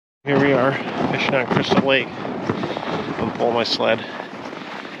Here we are, fishing on Crystal Lake. I'm pulling my sled.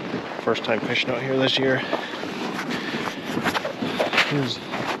 First time fishing out here this year.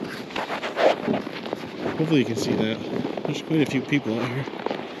 Hopefully you can see that. There's quite a few people out here.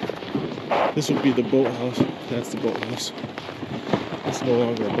 This would be the boathouse. That's the boathouse. It's no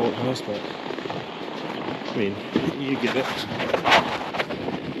longer a boathouse, but I mean, you get it.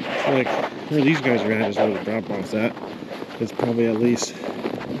 It's like where these guys are at is where the drop off's at. It's probably at least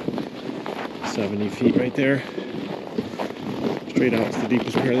 70 feet right there. Straight out to the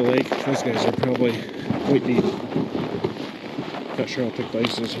deepest part of the lake. Those guys are probably quite deep. Not sure I'll pick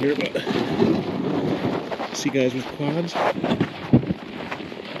license here, but see guys with quads. Have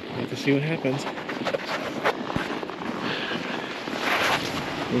to see what happens.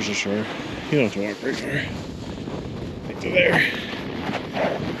 There's the shore. You don't have to walk very far. Right to there.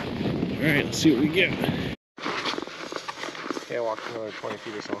 Alright, let's see what we get. Okay, I walked another 20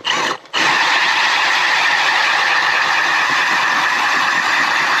 feet or so.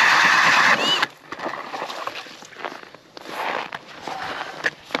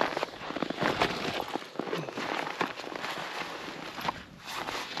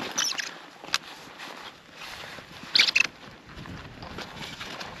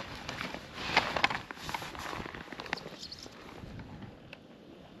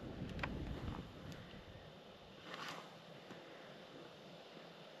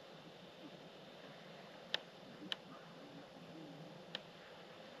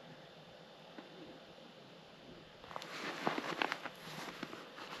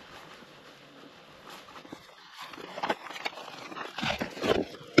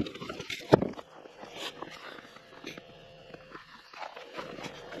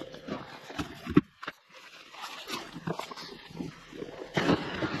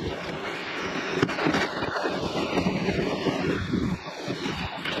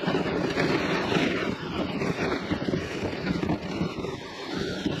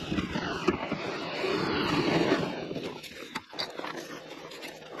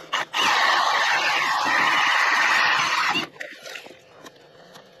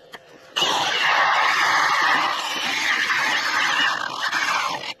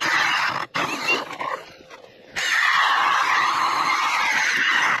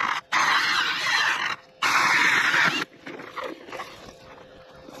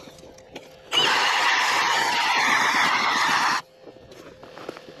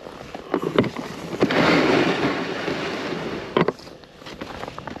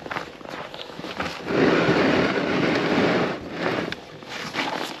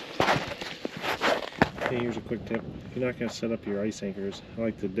 Hey, here's a quick tip. If you're not going to set up your ice anchors, I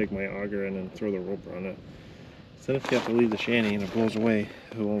like to dig my auger in and throw the rope on it. So if you have to leave the shanty and it blows away,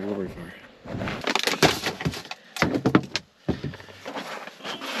 it won't go very far.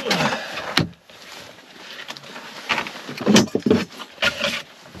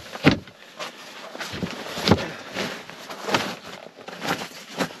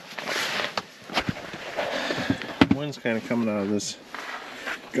 The wind's kind of coming out of this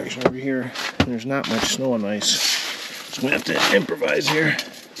direction over here. There's not much snow and ice, so we have to improvise here.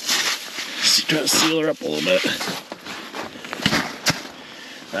 Try to seal her up a little bit.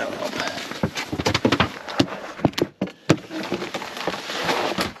 That'll help.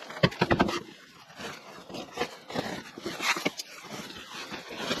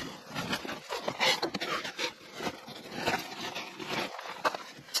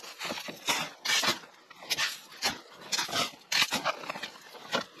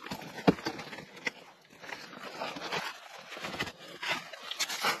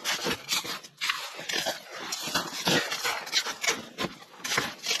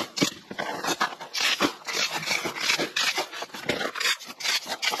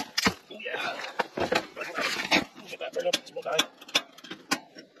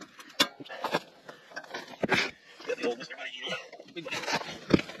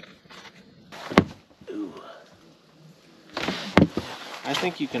 I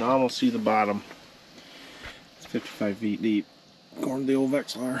think you can almost see the bottom. It's 55 feet deep. According to the old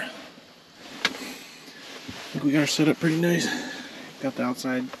Vexilar. I think we got her set up pretty nice. Got the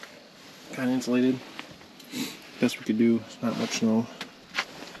outside kind of insulated. Best we could do. It's not much snow.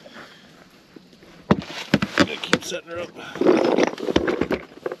 Gotta keep setting her up.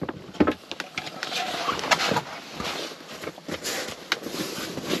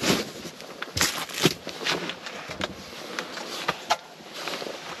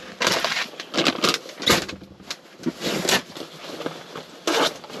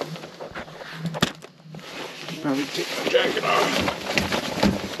 Probably take my jacket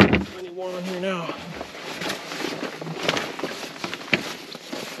off. Plenty warm in here now.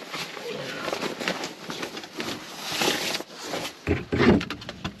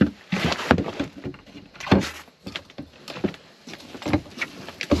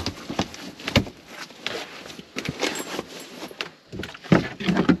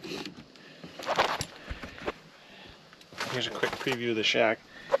 Here's a quick preview of the shack.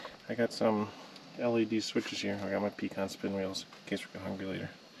 I got some LED switches here. I got my pecan spin wheels in case we get hungry later.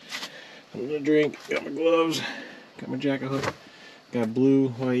 I'm gonna drink. Got my gloves. Got my jacket hook. Got blue,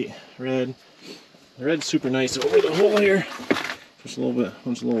 white, red. The red's super nice over the hole here. Just a little bit.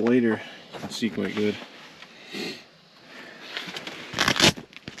 Once a little later, you can see quite good.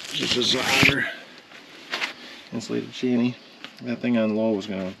 Just a solder. Insulated shanty. That thing on low was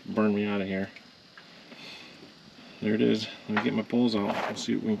gonna burn me out of here. There it is. Let me get my poles out. Let's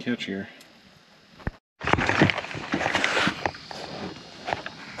see what we can catch here.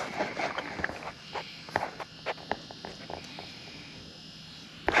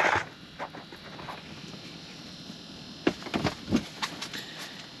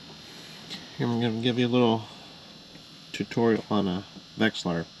 Here I'm going to give you a little tutorial on a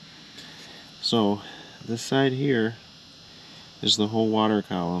Vexilar. So this side here is the whole water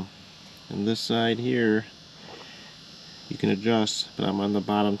column, and this side here you can adjust, but I'm on the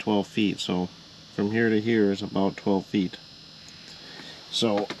bottom 12 feet, so from here to here is about 12 feet.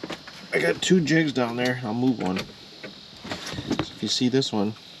 So I got two jigs down there. I'll move one. So if you see this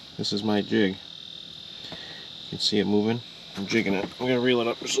one, this is my jig. You can see it moving. I'm jigging it. I'm going to reel it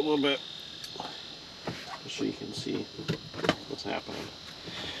up just a little bit so you can see what's happening.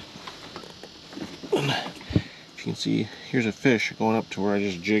 And if you can see, here's a fish going up to where I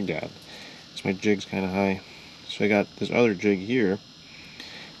just jigged at. So my jig's kind of high. So I got this other jig here.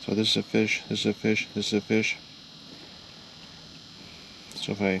 So this is a fish, this is a fish, this is a fish.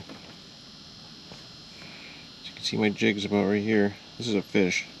 So if you can see my jig's about right here. This is a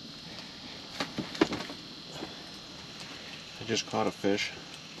fish. I just caught a fish.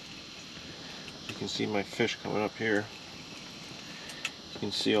 You can see my fish coming up here. You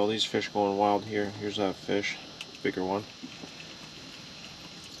can see all these fish going wild here. Here's that fish, bigger one.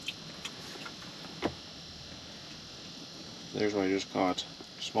 There's what I just caught,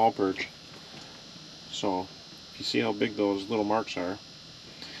 small perch. So if you see how big those little marks are,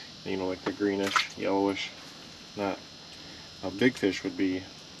 you know, like the greenish, yellowish, not a big fish would be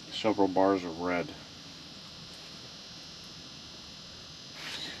several bars of red.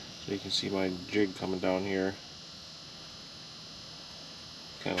 So you can see my jig coming down here.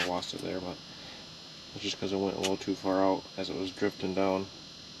 Kind of lost it there, but it's just because it went a little too far out as it was drifting down.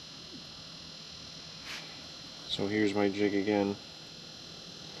 So here's my jig again.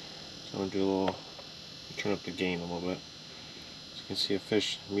 So I'm going to do a little, turn up the gain a little bit. So you can see a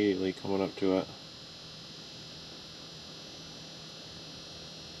fish immediately coming up to it.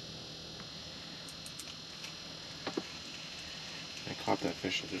 I caught that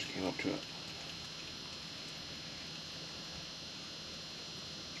fish that just came up to it.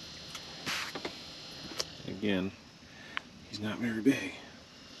 Again, he's not very big.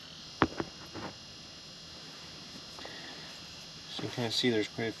 So you can kind of see there's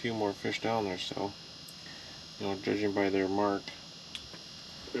quite a few more fish down there, so, you know, judging by their mark,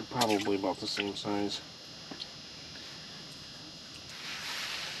 they're probably about the same size.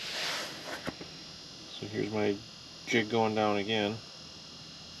 So here's my jig going down again.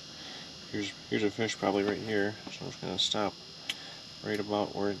 Here's a fish probably right here, so I'm just going to stop right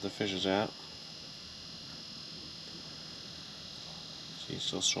about where the fish is at. See, he's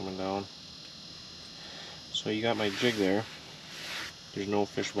still swimming down. So you got my jig there. There's no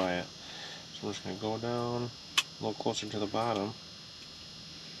fish by it. So I'm just going to go down a little closer to the bottom.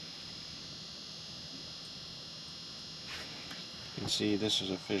 You can see this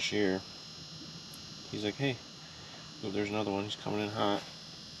is a fish here. He's like, hey, oh, there's another one. He's coming in hot.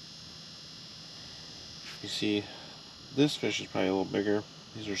 You see, this fish is probably a little bigger.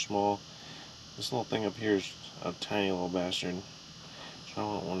 These are small. This little thing up here is a tiny little bastard. So I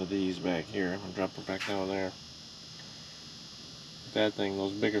want one of these back here. I'm going to drop her back down there. Bad thing,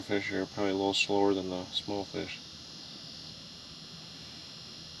 those bigger fish are probably a little slower than the small fish.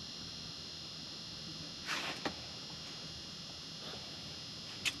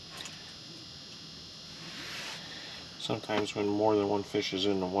 Sometimes when more than one fish is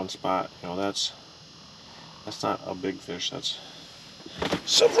in one spot, you know, that's not a big fish, that's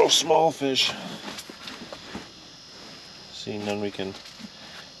several small fish. See, and then we can,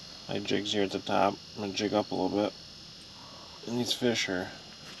 my jig's here at the top. I'm going to jig up a little bit. And these fish are,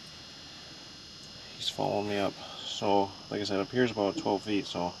 he's following me up. So, like I said, up here is about 12 feet,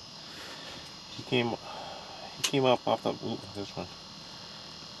 so he came up off the, ooh, this one.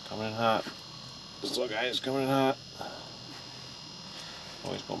 Coming in hot. This little guy is coming in hot.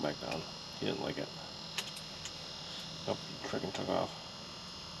 Oh, he's going back down. He didn't like it. Nope, freaking took off.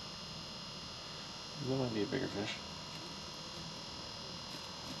 That might be a bigger fish.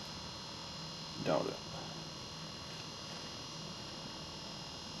 Doubt it.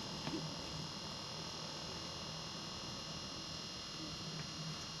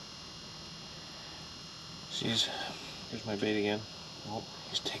 Here's my bait again. Oh,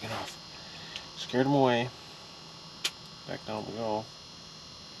 he's taking off. Scared him away. Back down we go.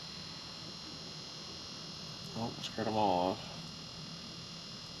 Oh, scared them all off.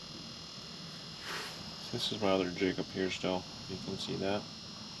 This is my other jig up here still. You can see that.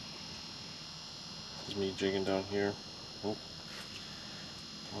 This is me jigging down here. Oh,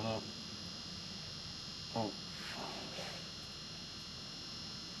 coming up. Oh.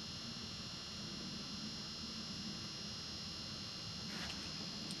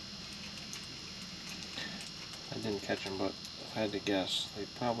 I didn't catch them, but if I had to guess, they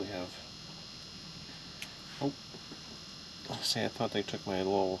probably have. Oh. See, I thought they took my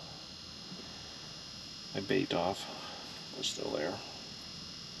bait off. It's still there.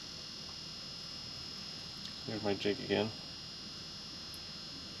 There's my jig again.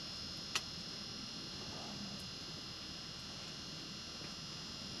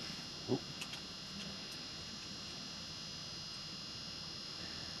 Oop.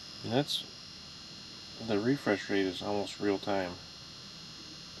 And that's, the refresh rate is almost real time.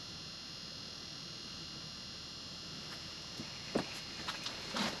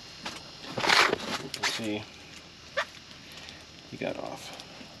 You can see he got off,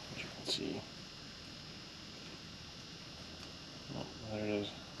 as you can see. Oh, there it is,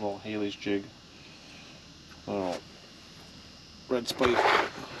 little Haley's jig. Little red spike.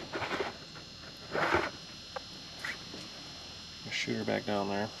 Shoot her back down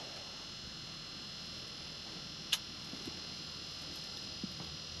there.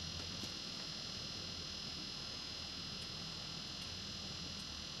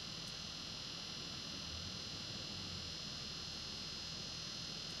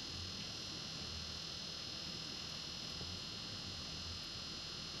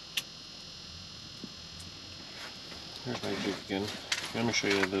 Here's my jig again. Let me show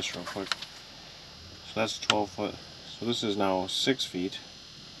you this real quick. So that's 12 foot. So this is now 6 feet.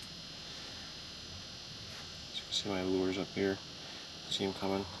 So you can see my lures up here. See them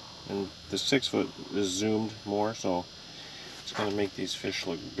coming. And the 6 foot is zoomed more, so it's going to make these fish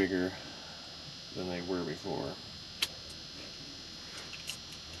look bigger than they were before.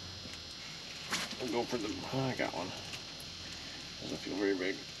 I'll go for the. Oh, I got one. Doesn't feel very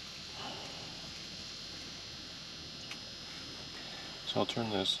big. So I'll turn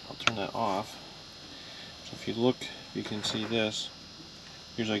that off. So if you look, you can see this.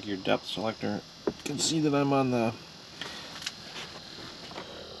 Here's like your depth selector. You can see that I'm on the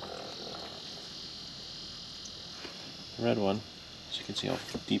red one. So you can see how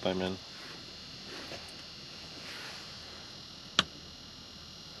deep I'm in.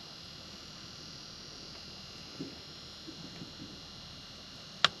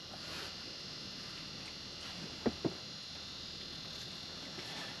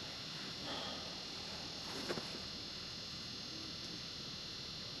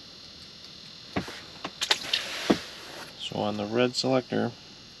 So on the red selector,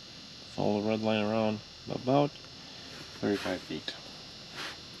 follow the red line around about 35 feet.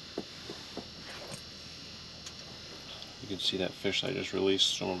 You can see that fish I just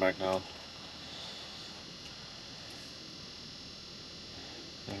released swimming back down.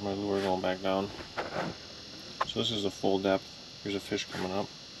 There's my lure going back down. So this is the full depth. Here's a fish coming up.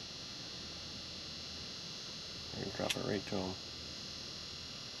 You can drop it right to him.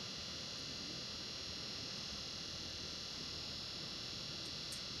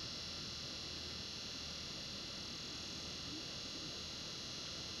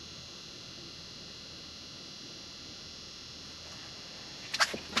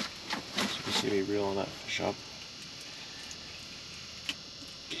 So you can see me reeling that fish up.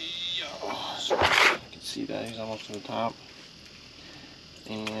 So you can see that he's almost to the top.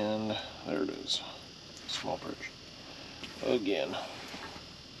 And there it is. Small perch. Again.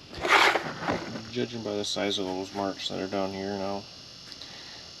 Judging by the size of those marks that are down here now,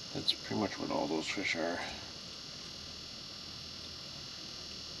 that's pretty much what all those fish are.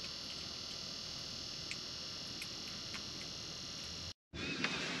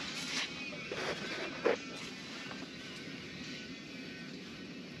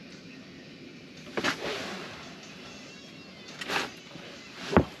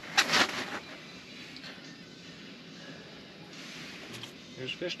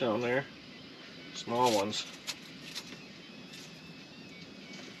 There's fish down there, small ones.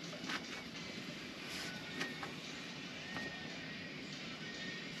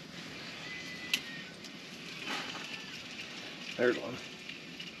 There's one.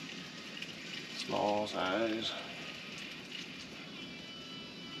 Small size.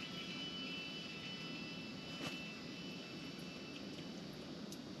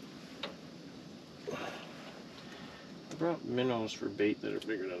 brought minnows for bait that are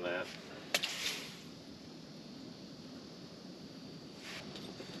bigger than that.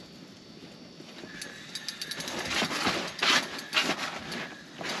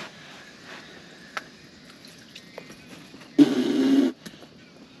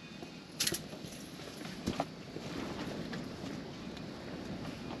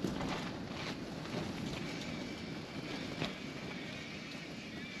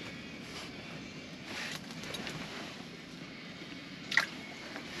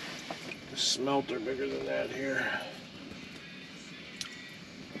 Smelter bigger than that here.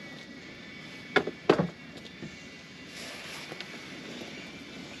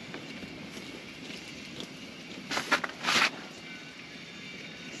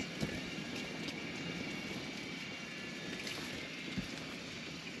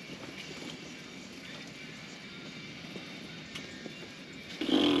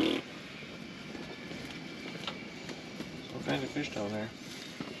 All kinds of fish down there.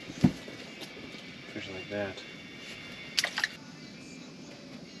 Fish like that.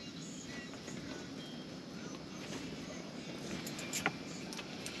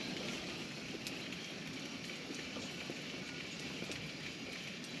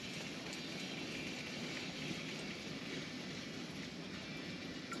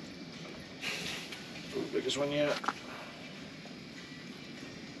 Biggest one yet.